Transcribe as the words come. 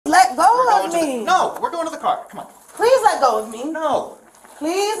go of me. No, we're going to the car. Come on. Please let go of me. No.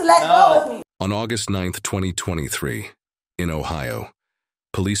 Please let go of me. On August 9th, 2023, in Ohio,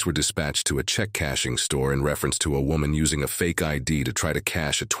 police were dispatched to a check cashing store in reference to a woman using a fake ID to try to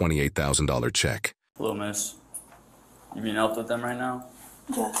cash a $28,000 check. Hello, miss. You being helped with them right now?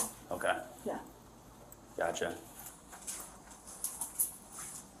 Yes. Okay. Yeah. Gotcha.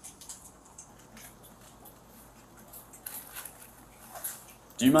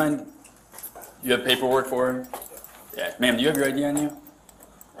 Do you mind? You have paperwork for her? Yeah. Ma'am, do you have your ID on you?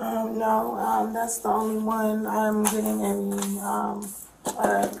 No, that's the only one I'm getting a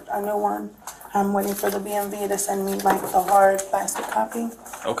new one. I'm waiting for the BMV to send me like the hard plastic copy.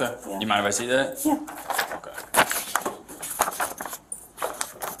 Okay. Yeah. You mind if I see that? Yeah. Okay.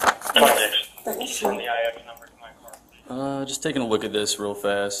 The issue. Just taking a look at this real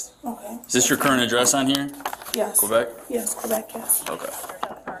fast. Okay. Is this your current address on here? Yes. Quebec? Yes, Quebec, yes. Okay.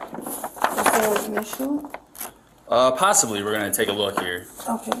 Is there an issue? Possibly. We're gonna take a look here.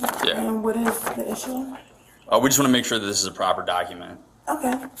 Okay. Yeah. And what is the issue? We just want to make sure that this is a proper document.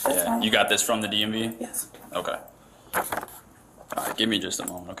 Okay, that's fine. You got this from the DMV? Yes. Okay. All right, give me just a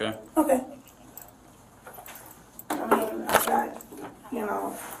moment, okay? Okay. I mean, I got,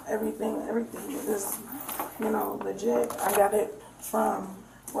 everything is, legit. I got it from,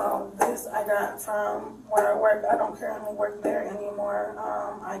 this I got from where I work. I don't currently work there anymore.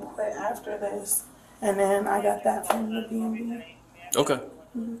 I quit after this. And then I got that from the DMV. Okay.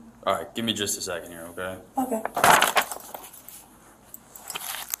 All right, give me just a second here, okay? Okay.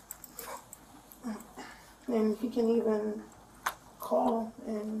 And he can even call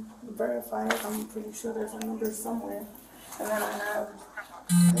and verify it. I'm pretty sure there's a number somewhere. And then I have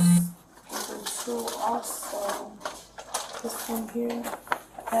this issue also. This one here.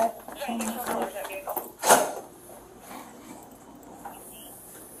 That came out.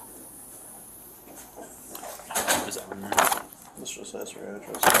 Is that one there? This just says your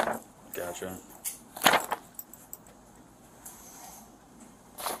address. Gotcha.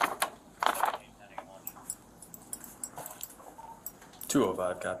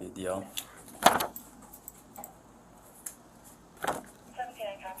 $205, copy of DL.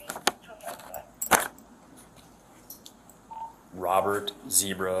 79 copy. 205. Robert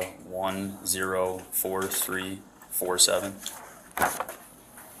Zebra 104347.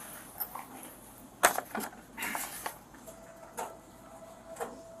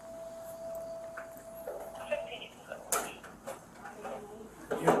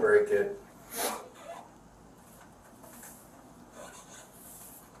 You break it.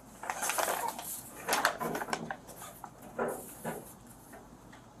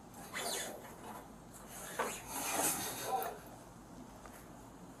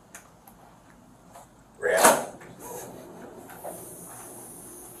 Red.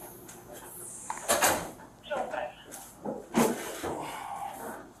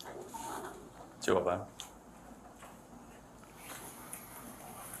 205.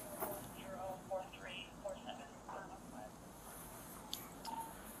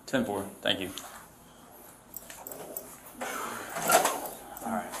 10-4, thank you.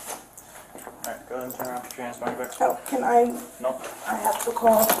 Alright, go ahead and turn around, put your hands behind your back. Oh, can I? Nope. I have to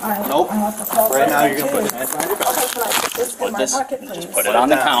call. Nope. I have to call. Right now, you're my gonna put kids. your hands behind your back. Okay, can I put this in my pocket, please? Put it on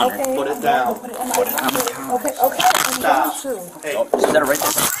the counter. Okay, Put it I'm down. going to Put it in my pocket. Okay, I'm Stop. going to. Hey, Oh, is that right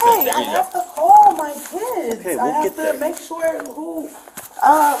there? Hey, I have to call my kids. Okay, I we'll have get to there. make sure who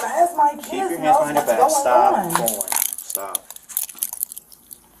has my keep kids your hands knows behind your what's back. going Stop on. going. Stop.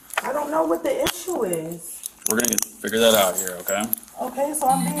 I don't know what the issue is. We're gonna figure that out here, okay? Okay, so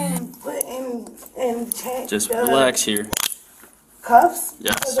I'm being put in Just relax here. cuffs?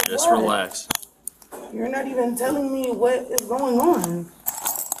 Yes, Because of just what? relax. You're not even telling me what is going on.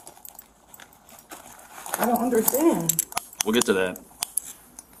 I don't understand. We'll get to that.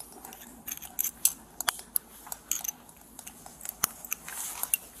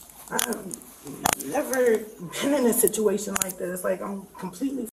 I've never been in a situation like this. Like, I'm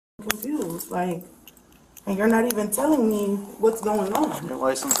completely confused. Like, and you're not even telling me what's going on. Your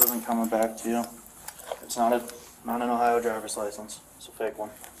license isn't coming back to you. It's not an Ohio driver's license. It's a fake one.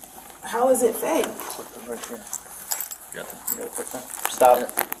 How is it fake? Click it right here. Got that. You gotta click that.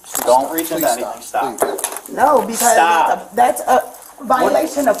 Stop. Don't reach into anything. Stop. No, because Stop. that's a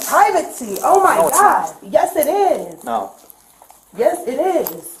violation of privacy. Oh my No, it's God. Yes, it is. No. Yes, it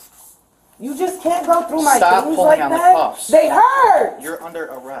is. You just can't go through my Stop things pulling like on the that. cuffs. They hurt. You're under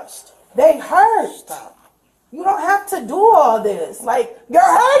arrest. They hurt. Stop. You don't have to do all this. Like, you're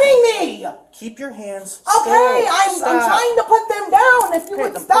hurting me. Keep your hands Okay, still. I'm Stop. trying to put them down. If you Okay,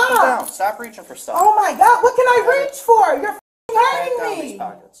 would then put them stop. down. Stop reaching for stuff. Oh my God, what can I reach for? You're Back down hurting these me.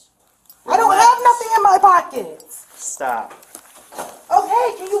 pockets. I don't have nothing in my pockets. Stop.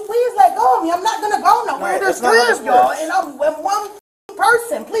 Okay, can you please let go of me? I'm not gonna go nowhere. No, There's it's not 3 how of this y'all, works. and I'm one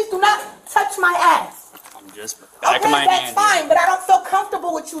person. Please do not touch my ass. I'm just back Okay, of my that's hand. fine, Here. but I don't feel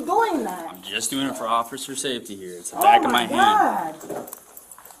comfortable with you doing that. I'm just doing it for officer safety here. It's the back Oh of my my hand. God.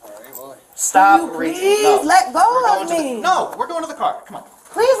 Stop Can you reaching. please No. let go We're going of to the- me? No, we're going to the car. Come on.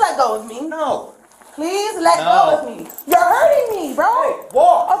 Please let go of me. No. Please let No. go of me. You're hurting me, bro. Hey,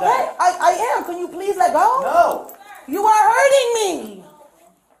 walk. Okay, then. I am. Can you please let go? No. You are hurting me.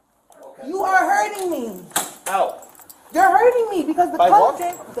 You are hurting me. Out. You're hurting me because the By cuffs,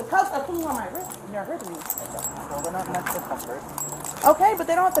 walking? the cuffs are pulling on my wrist. They're hurting me. Well, they're not meant for comfort. Okay, but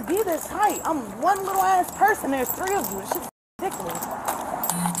they don't have to be this tight. I'm one little ass person. There's 3 of you. It's just ridiculous.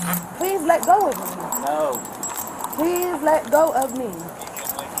 Please let go of me. No. Please let go of me.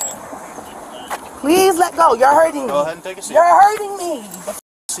 Please let go. You're hurting me. Go ahead and take a seat. You're hurting me.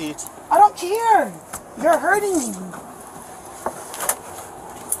 Seat. I don't care. You're hurting me.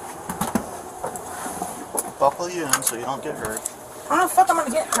 Buckle you in so you don't get hurt. How the fuck am I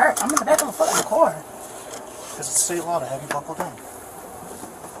gonna get hurt? I'm in the back of the fucking car. Because it's state law to have you buckled in.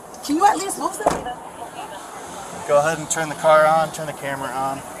 Can you at least loosen it? Go ahead and turn the car on, turn the camera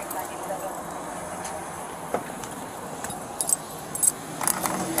on.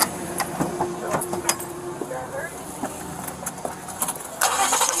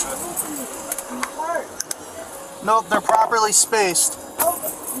 No, they're properly spaced. Oh,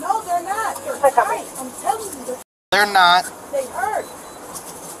 no, they're not. They're tight. I'm telling you, They're not. they hurt.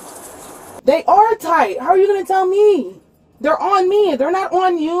 They are tight. How are you gonna tell me? They're on me. They're not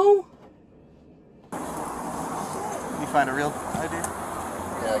on you. You find a real ID?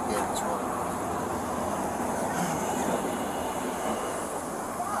 Yeah, I gave it to him.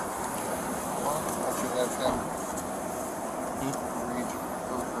 Well, I should have him read her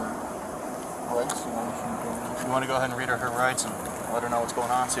rights and everything. You want to go ahead and read her rights and let her know what's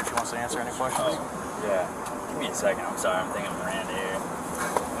going on, see if she wants to answer any questions? Yeah. Give me a second. I'm sorry. I'm thinking Miranda here.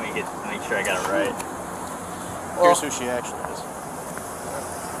 Let me make sure I got it right. Here's who she actually is.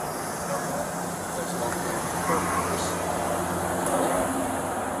 That's not the purpose.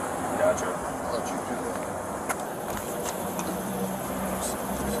 Gotcha. I'll let you do that.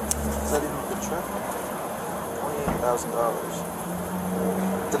 Is that even a good check?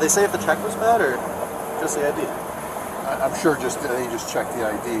 $28,000. Did they say if the check was bad or just the ID? I'm sure they just checked the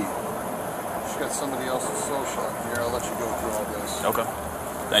ID. She's got somebody else's social here. I'll let you go through all this. Okay.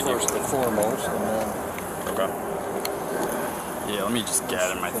 Thank you. First and foremost, and then Okay. Yeah, let me just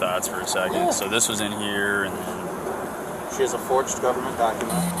gather my thoughts for a second. Yeah. So this was in here, and then She has a forged government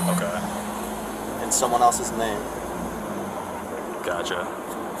document okay, in someone else's name. gotcha.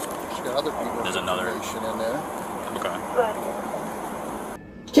 she's got other people's There's another. information in there. Okay.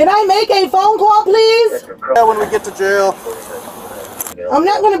 Can I make a phone call, please? Yeah, when we get to jail. I'm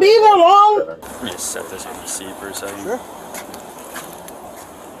not gonna be there long. Let me just set this on the seat for a second. Sure.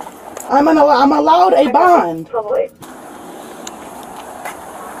 I'm allowed a bond.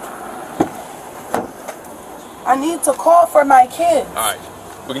 I need to call for my kids. All right.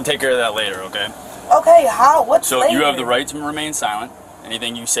 We can take care of that later. Okay. Okay, how? What's So later? you have the right to remain silent.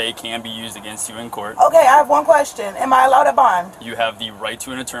 Anything you say can be used against you in court. Okay, I have one question. Am I allowed a bond? You have the right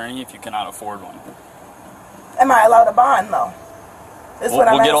to an attorney if you cannot afford one. Am I allowed a bond, though? Is what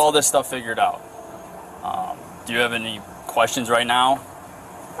I'm We'll get asking. all this stuff figured out. Do you have any questions right now?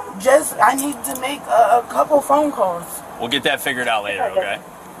 Just, I need to make a couple phone calls. We'll get that figured out later, okay?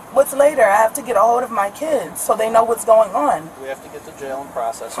 What's later? I have to get a hold of my kids so they know what's going on. We have to get to jail and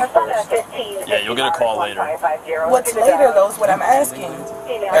process it first. Yeah, you'll get a call later. What's later, though, is what I'm asking.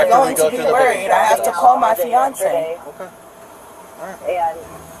 They're going to be worried. I have to call my fiance. Okay. Alright.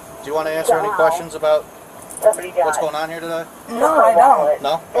 Do you want to answer any questions about what's going on here today? No, I don't.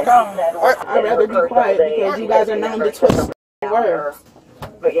 No? I don't. I'd rather be quiet because you guys are known to twist words.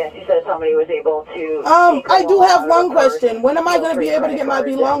 But yes, you said somebody was able to. I do have one question. When am I going to be able to get my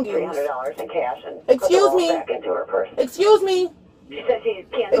belongings? $300 in cash and Excuse put them all me? back into her purse. Excuse me? She said she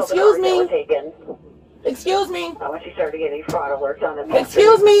canceled the Excuse cards that me? were taken Excuse me? when she started getting fraud alerts on the.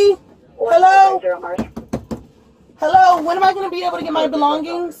 Excuse me? Hello? 1-800-Mars. Hello? When am I going to be able to get my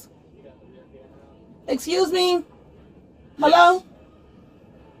belongings? Excuse me? Hello?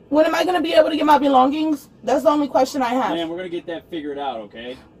 When am I going to be able to get my belongings? That's the only question I have. Man, we're gonna get that figured out,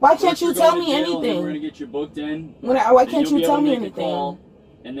 okay? Why can't you First, we're tell going me to jail, then We're gonna anything? get you booked in. Why then can't you'll you be tell able to me make a call,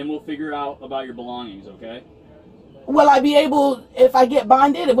 anything? and then we'll figure out about your belongings, okay? Will I be able, if I get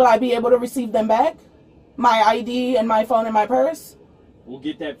bonded, will I be able to receive them back? My ID and my phone and my purse? We'll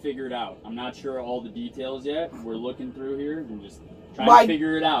get that figured out. I'm not sure all the details yet. We're looking through here and just Trying Why to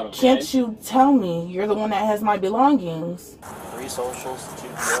figure it out, okay? can't you tell me? You're the one that has my belongings. 3 socials, 2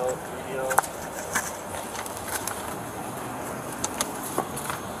 DL, 3 DL.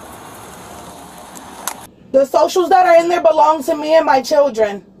 The socials that are in there belong to me and my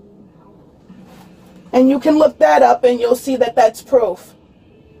children. And you can look that up and you'll see that that's proof.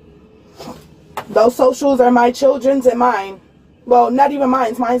 Those socials are my children's and mine. Well, not even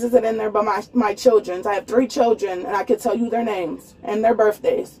mine. Mine isn't in there, but my children's. I have 3 children, and I could tell you their names and their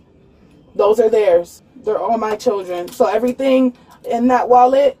birthdays. Those are theirs. They're all my children. So everything in that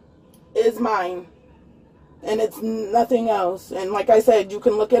wallet is mine. And it's nothing else. And like I said, you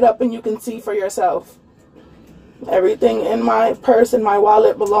can look it up and you can see for yourself. Everything in my purse and my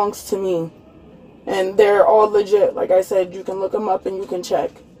wallet belongs to me. And they're all legit. Like I said, you can look them up and you can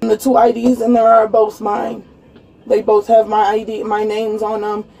check. And the 2 IDs in there are both mine. They both have my ID, my names on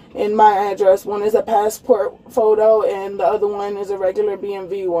them, and my address. One is a passport photo, and the other one is a regular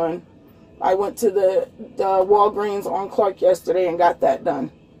BMV one. I went to the Walgreens on Clark yesterday and got that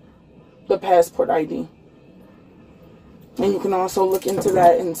done. The passport ID. And you can also look into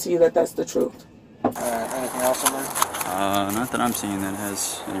that and see that that's the truth. Alright, anything else in there? Not that I'm seeing that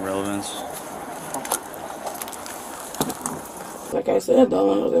has any relevance. Like I said,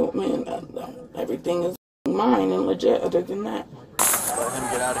 though, man, everything is mine and legit other than that. Let him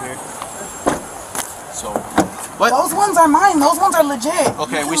get out of here. So, Those ones are mine. Those ones are legit.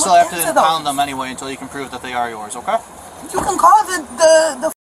 okay, You we can still look have to into impound those. them anyway until you can prove that they are yours, okay? You can call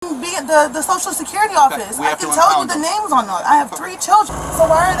the Social Security office. we I have can to tell you impound the them. names on those. I have 3 children.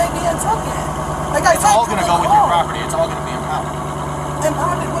 So why are they being taken? Like I It's said, all you going to can go with your call. property. It's all going to be impounded.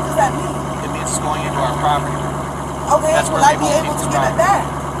 Impounded, what does that mean? It means it's going into our property. Okay, That's will where I they be hold able to people's give it property. back?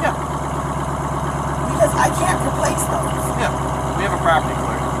 Yeah, Because I can't replace those. yeah. We have a property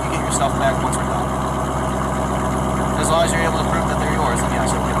clerk. You get your stuff back once we're done. As long as you're able to prove that they're yours, then yes,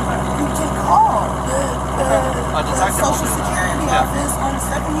 you'll get them back. You can call A the detective will Social do that. Security Yeah. office on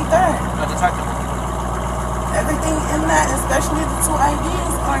 73rd. A detective will do that. Everything in that, especially the 2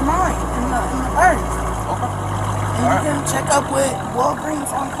 IDs, are mine in the purse. Okay. And you can check up with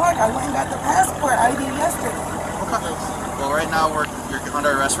Walgreens on Clark. I went and got the passport ID yesterday. Okay. Well, right now you're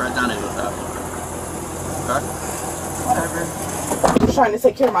under arrest for identity theft. Okay. Whatever. I'm trying to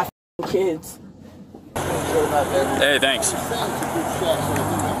take care of my kids. Hey, thanks.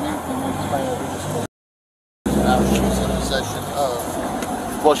 She's in possession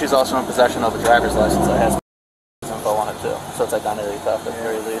of. Well, she's also in possession of a driver's license that has info on it too. So it's identity theft at the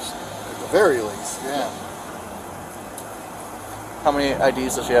very least. At the very least, yeah. How many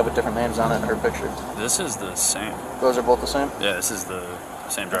IDs does she have with different names on it in her picture? This is the same. Those are both the same? Yeah, this is the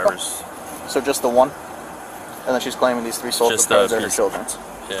same driver's. So just the one? And then she's claiming these 3 social Just the cards are her piece. children's,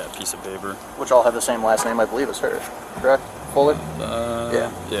 Yeah, piece of paper. which all have the same last name, I believe, as her. Correct? Fully? Yeah.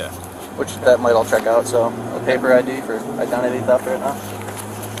 Yeah. Which that might all check out. So a paper ID for identity theft right now.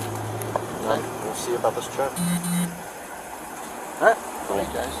 And then we'll see about this check. All right.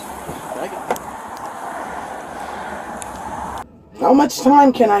 Thanks, guys. Thank you. How much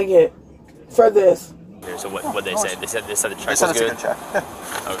time can I get for this? Here, so what they say? They said the check They was said it's a good. good check.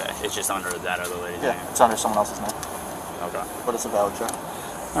 Yeah. Okay, it's just under that other lady's Yeah, name. it's under someone else's name, Okay. but it's a valid check.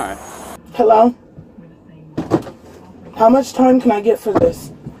 All right. Hello? How much time can I get for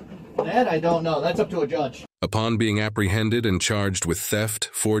this? That I don't know. That's up to a judge. Upon being apprehended and charged with theft,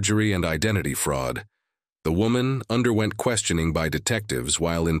 forgery, and identity fraud, the woman underwent questioning by detectives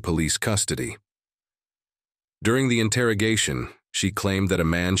while in police custody. During the interrogation, she claimed that a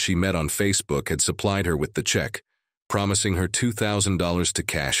man she met on Facebook had supplied her with the check, promising her $2,000 to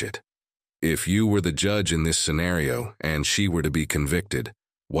cash it. If you were the judge in this scenario and she were to be convicted,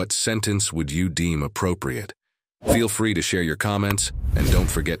 what sentence would you deem appropriate? Feel free to share your comments, and don't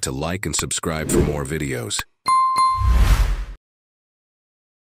forget to like and subscribe for more videos.